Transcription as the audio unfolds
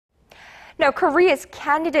Now, Korea's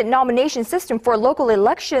candidate nomination system for local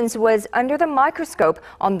elections was under the microscope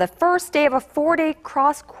on the first day of a 4-day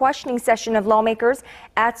cross-questioning session of lawmakers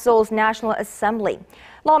at Seoul's National Assembly.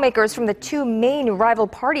 Lawmakers from the two main rival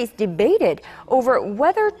parties debated over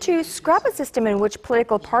whether to scrap a system in which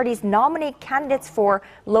political parties nominate candidates for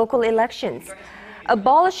local elections.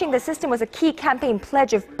 Abolishing the system was a key campaign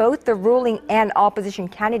pledge of both the ruling and opposition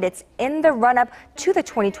candidates in the run-up to the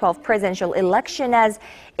 2012 presidential election, as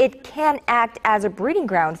it can act as a breeding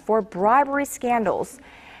ground for bribery scandals.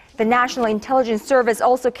 The National Intelligence Service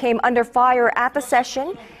also came under fire at the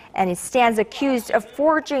session, and it stands accused of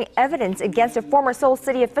forging evidence against a former Seoul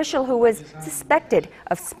City official who was suspected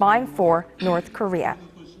of spying for North Korea.